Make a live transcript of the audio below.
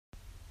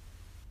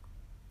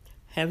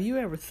Have you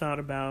ever thought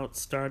about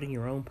starting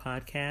your own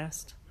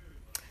podcast?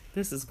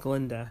 This is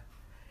Glenda.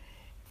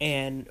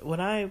 And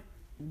when I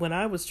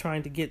was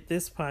trying to get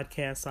this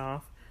podcast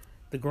off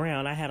the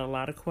ground, I had a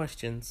lot of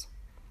questions.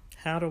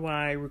 How do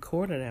I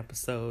record an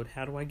episode?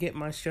 How do I get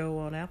my show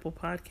on Apple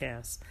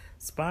Podcasts,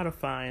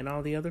 Spotify, and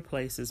all the other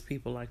places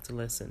people like to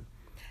listen?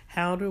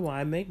 How do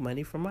I make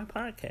money from my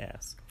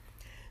podcast?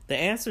 The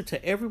answer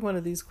to every one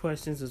of these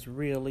questions is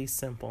really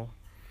simple.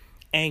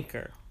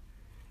 Anchor.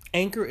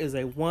 Anchor is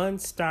a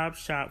one-stop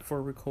shop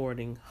for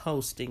recording,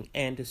 hosting,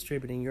 and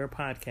distributing your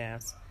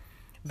podcast.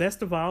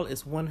 Best of all,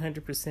 it's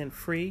 100%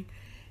 free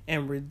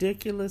and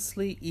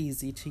ridiculously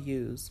easy to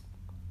use.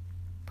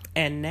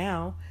 And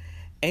now,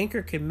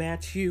 Anchor can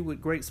match you with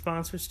great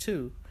sponsors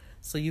too,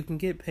 so you can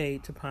get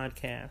paid to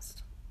podcast.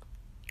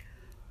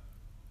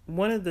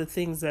 One of the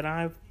things that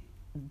I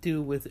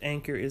do with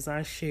Anchor is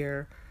I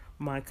share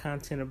my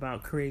content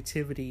about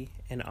creativity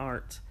and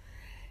art,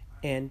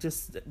 and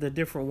just the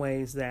different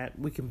ways that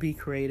we can be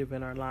creative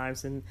in our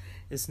lives. And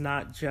it's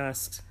not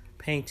just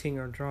painting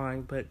or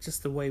drawing, but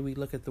just the way we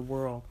look at the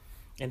world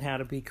and how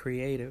to be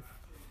creative.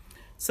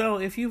 So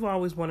if you've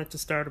always wanted to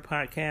start a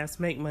podcast,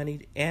 make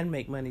money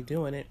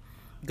doing it,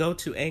 go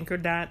to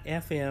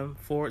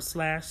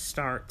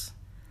anchor.fm/start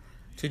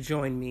to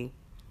join me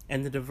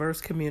and the diverse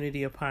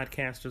community of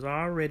podcasters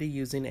already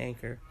using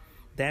Anchor.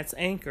 That's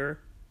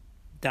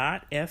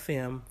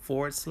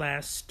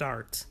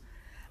anchor.fm/start.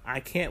 I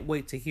can't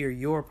wait to hear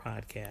your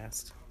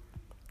podcast.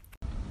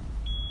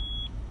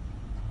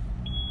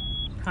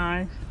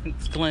 Hi,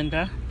 it's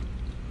Glenda.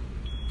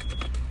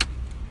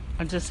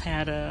 I just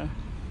had a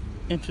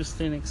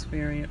interesting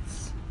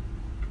experience.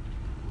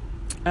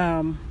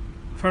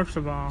 First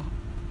of all,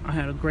 I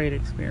had a great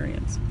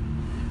experience.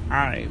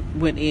 I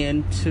went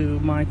into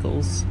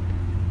Michael's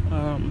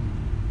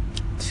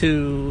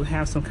to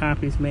have some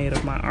copies made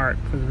of my art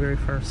for the very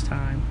first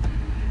time,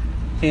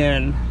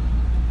 and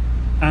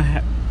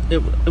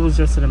it was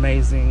just an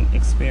amazing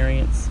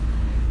experience.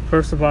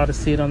 First of all, to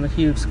see it on the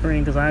huge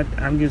screen, because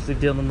I'm usually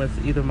dealing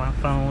with either my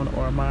phone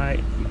or my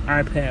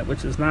iPad,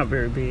 which is not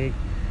very big.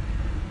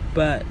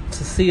 But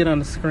to see it on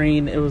the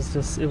screen, it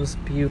was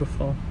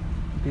beautiful,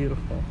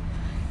 beautiful.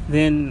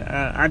 Then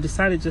I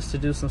decided just to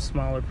do some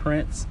smaller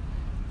prints,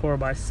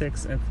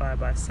 4x6 and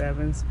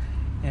 5x7s,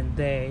 and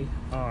they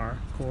are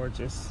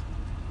gorgeous.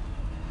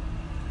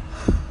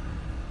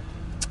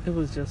 It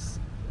was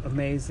just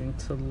amazing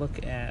to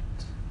look at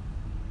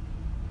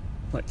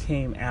what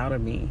came out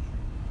of me,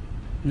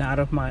 not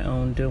of my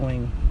own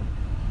doing,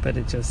 but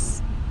it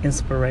just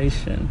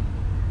inspiration,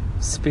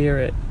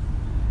 spirit.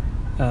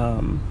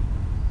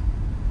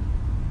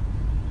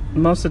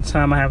 Most of the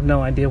time I have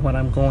no idea what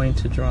I'm going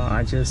to draw.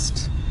 I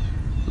just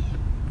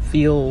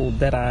feel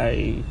that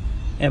I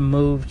am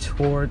moved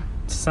toward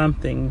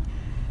something,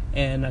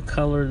 and a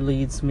color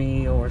leads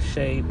me, or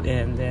shape,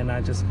 and then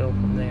I just go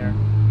from there.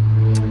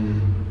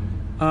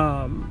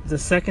 The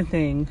second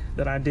thing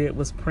that I did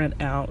was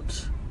print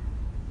out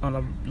on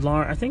a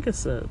large, I think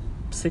it's a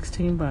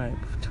 16 by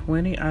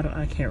 20.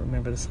 I can't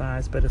remember the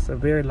size, but it's a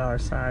very large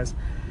size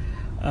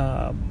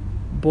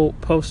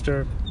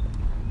poster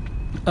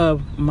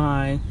of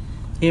my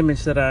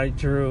image that I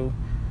drew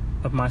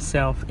of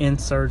myself in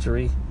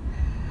surgery.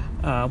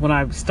 When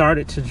I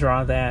started to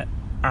draw that,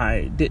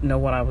 I didn't know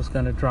what I was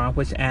going to draw,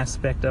 which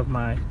aspect of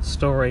my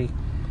story,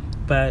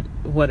 but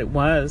what it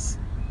was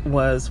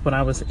when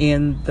I was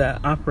in the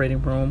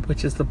operating room,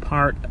 which is the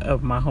part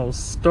of my whole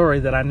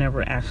story that I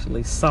never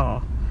actually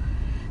saw.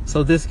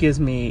 So this gives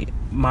me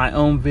my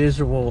own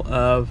visual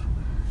of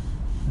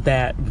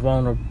that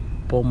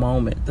vulnerable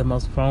moment, the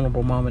most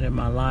vulnerable moment in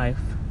my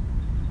life.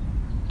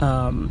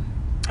 I'm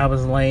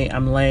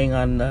laying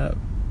on the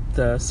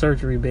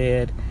surgery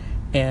bed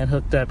and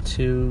hooked up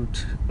to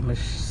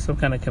some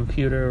kind of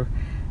computer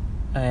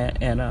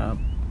and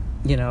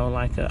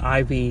like an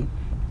IV.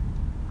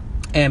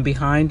 And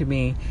behind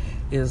me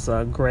is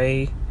a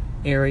gray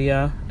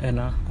area and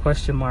a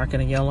question mark,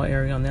 and a yellow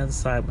area on the other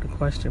side with a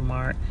question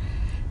mark.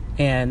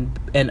 And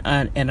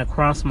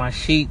across my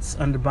sheets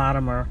on the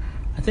bottom are,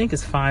 I think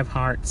it's 5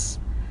 hearts,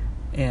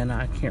 and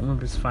I can't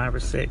remember if it's 5 or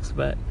 6,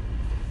 but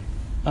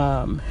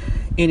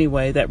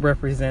anyway, that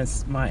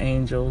represents my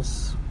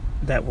angels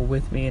that were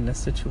with me in this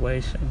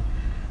situation.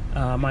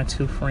 My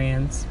 2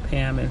 friends,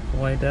 Pam and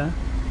Foyda,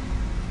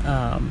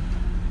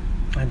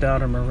 my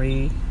daughter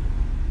Marie,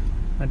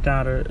 my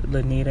daughter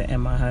Lenita,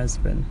 and my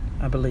husband.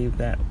 I believe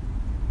that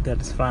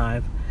is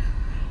 5.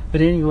 But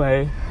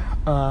anyway,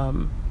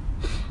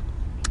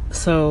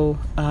 so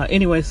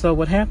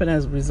what happened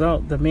as a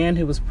result, the man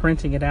who was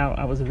printing it out,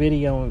 I was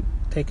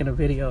taking a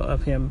video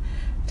of him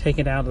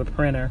taking it out of the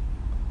printer.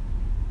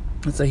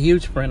 It's a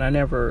huge print. I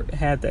never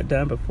had that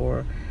done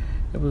before.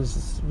 It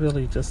was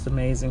really just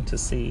amazing to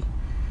see.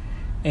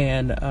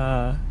 And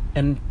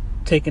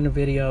taking a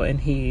video, and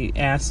he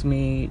asked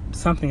me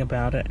something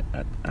about it.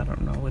 I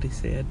don't know what he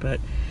said, but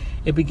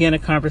it began a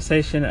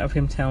conversation of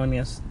him telling me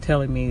a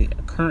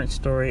current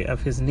story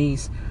of his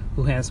niece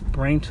who has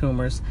brain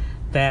tumors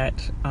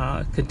that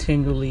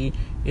continually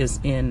is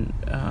in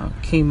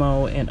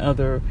chemo and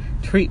other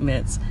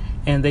treatments,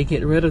 and they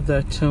get rid of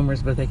the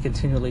tumors, but they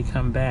continually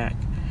come back.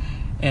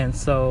 And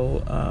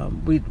so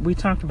we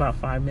talked about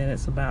 5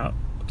 minutes about,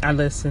 I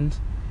listened,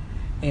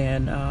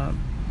 and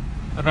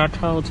I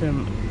told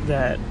him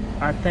that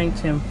I thanked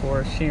him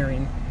for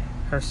sharing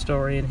her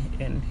story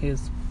and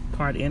his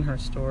part in her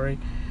story,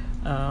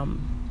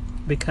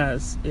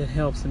 because it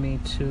helps me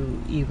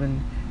to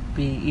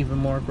be even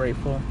more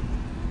grateful,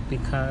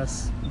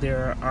 because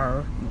there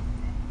are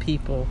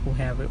people who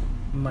have it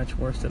much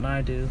worse than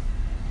I do.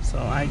 So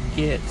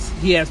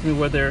he asked me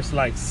whether there's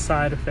like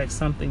side effects,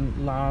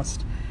 something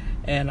lost,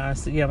 and I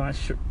said, yeah, my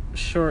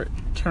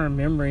short-term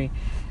memory,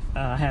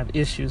 I have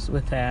issues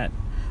with that,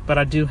 but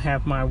I do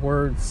have my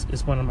words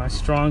is one of my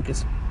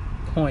strongest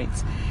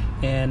points,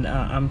 and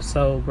I'm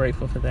so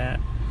grateful for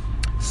that.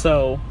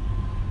 So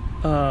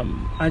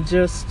I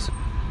just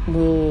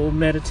will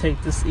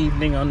meditate this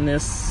evening on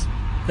this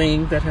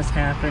thing that has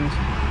happened,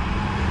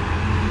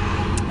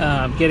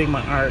 getting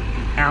my art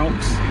out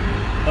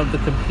of the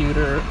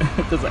computer,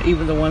 because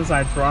even the ones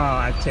I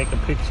draw, I take a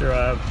picture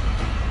of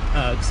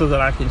so that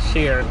I can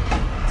share.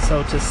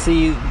 So to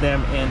see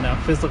them in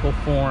physical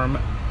form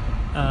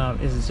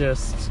is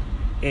just,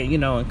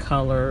 in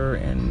color,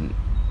 and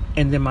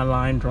then my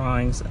line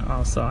drawings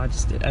also. I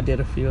did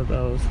a few of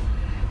those,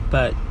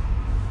 but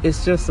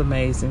it's just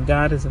amazing.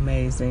 God is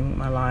amazing.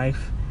 My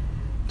life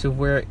to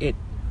where it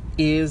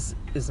is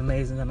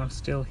amazing that I'm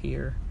still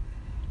here,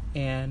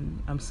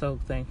 and I'm so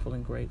thankful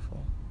and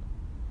grateful.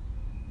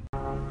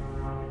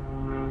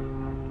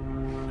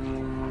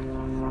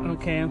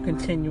 Okay, I'm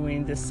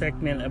continuing this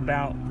segment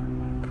about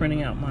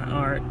printing out my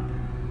art.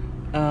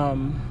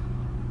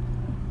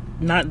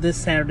 Not this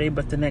Saturday,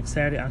 but the next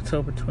Saturday,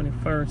 October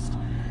 21st,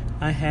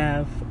 I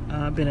have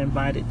been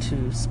invited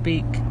to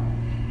speak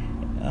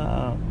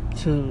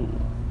to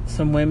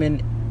some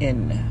women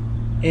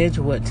in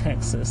Edgewood,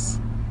 Texas.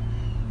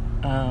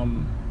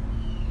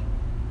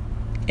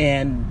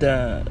 And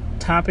the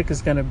topic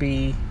is going to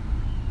be,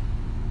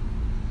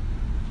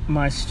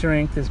 my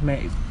strength is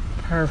made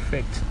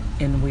perfect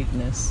in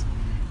weakness.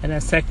 And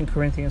that's 2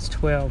 Corinthians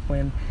 12,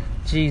 when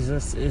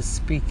Jesus is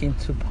speaking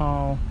to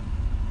Paul,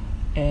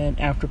 and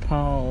after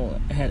Paul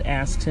had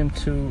asked him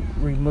to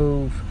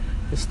remove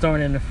his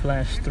thorn in the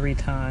flesh 3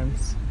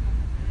 times.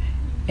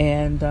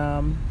 And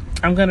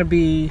I'm going to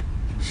be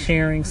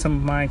sharing some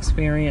of my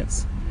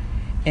experience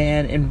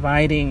and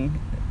inviting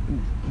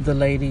the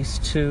ladies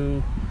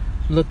to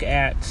look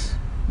at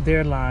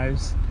their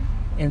lives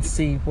and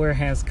see where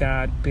has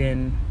God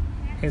been,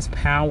 his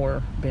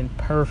power been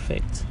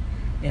perfect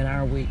in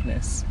our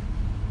weaknesses,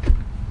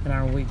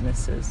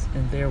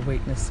 and their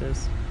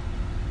weaknesses.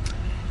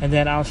 And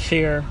then I'll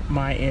share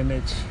my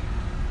image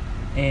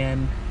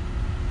and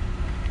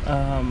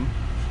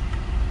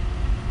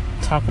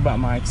talk about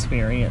my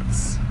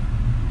experience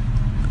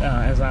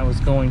as I was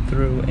going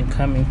through and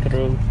coming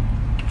through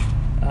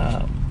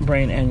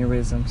brain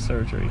aneurysm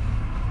surgery.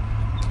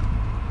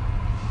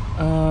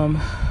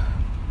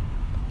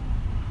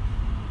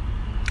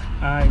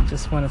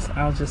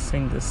 I'll just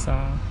sing this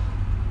song.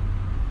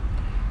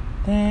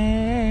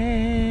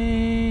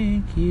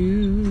 Thank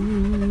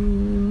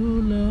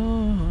you,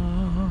 Lord.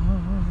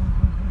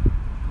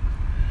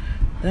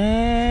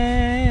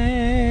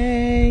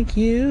 Thank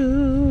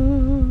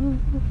you,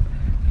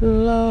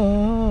 Lord.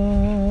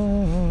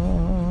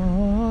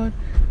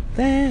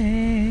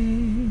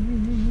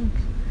 Thank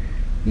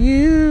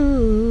you,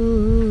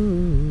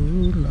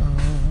 Lord.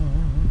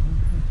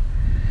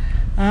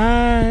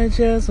 I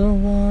just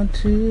want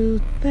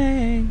to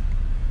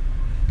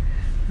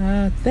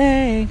I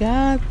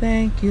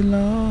thank you,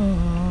 Lord.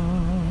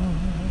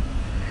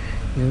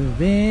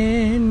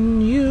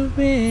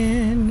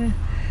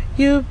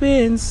 You've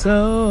been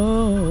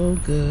so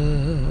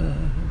good.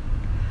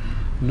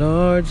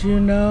 Lord,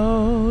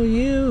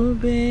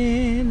 you've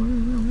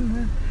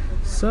been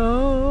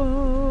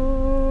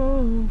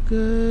so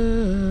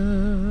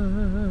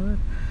good.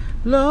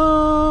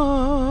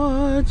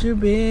 Lord, you've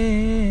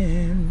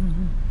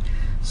been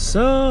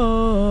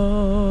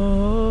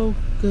so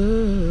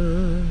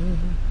good.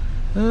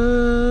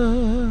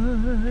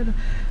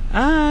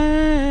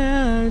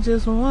 I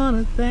just want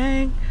to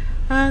thank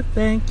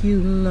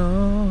you,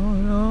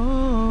 Lord.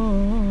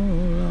 Oh,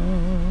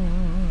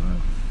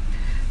 Lord.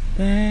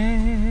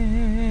 Thank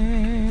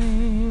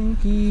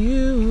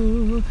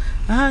you.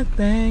 I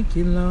thank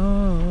you,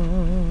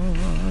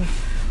 Lord.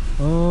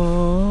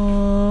 Oh,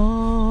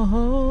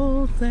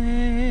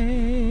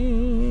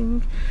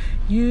 thank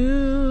you,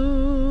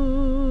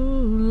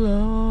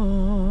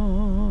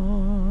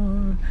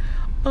 Lord.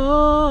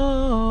 Oh,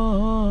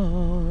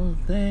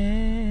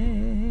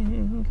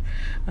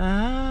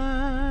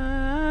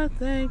 I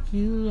thank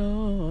you,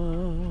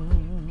 Lord.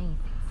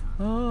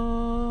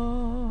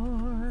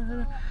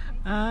 Oh,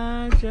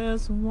 I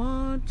just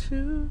want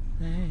to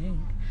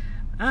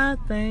I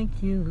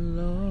thank you,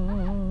 Lord.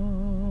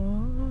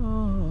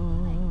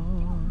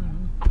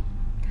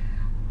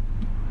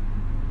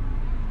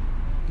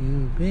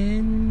 You've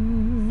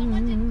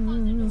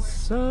been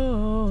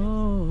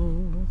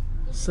so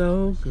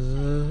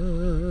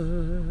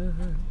good.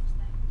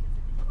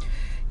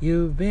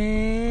 You've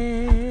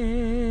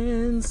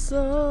been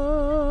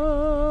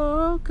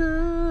so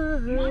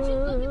good.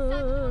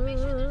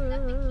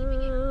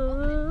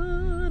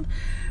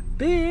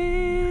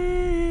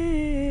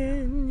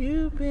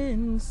 You've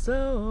been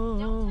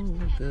so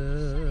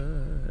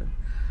good.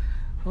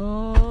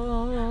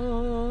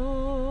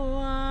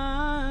 Oh,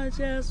 I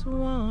just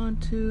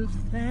want to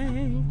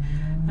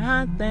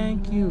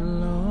thank you,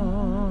 Lord.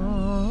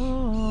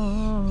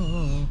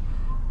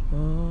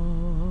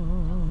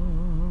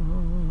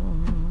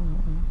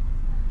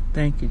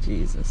 Thank you,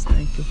 Jesus.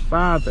 Thank you,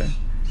 Father.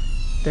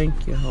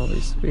 Thank you,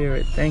 Holy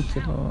Spirit. Thank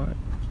you, Lord.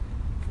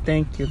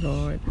 Thank you,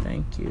 Lord.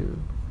 Thank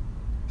you.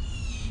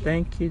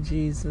 Thank you,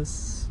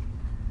 Jesus,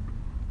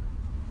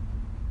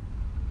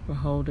 for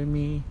holding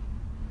me.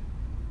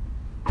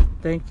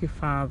 Thank you,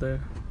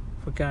 Father,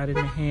 for guiding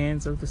the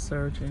hands of the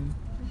surgeon.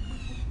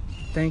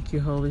 Thank you,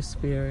 Holy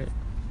Spirit,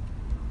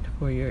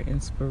 for your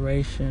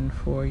inspiration,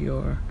 for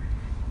your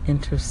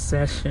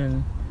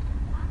intercession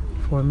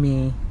for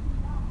me.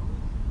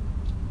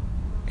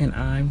 And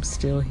I'm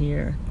still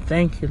here.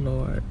 Thank you,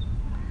 Lord.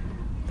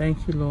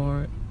 Thank you,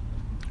 Lord.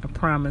 I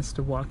promise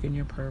to walk in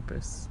your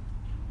purpose.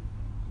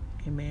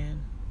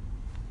 Amen.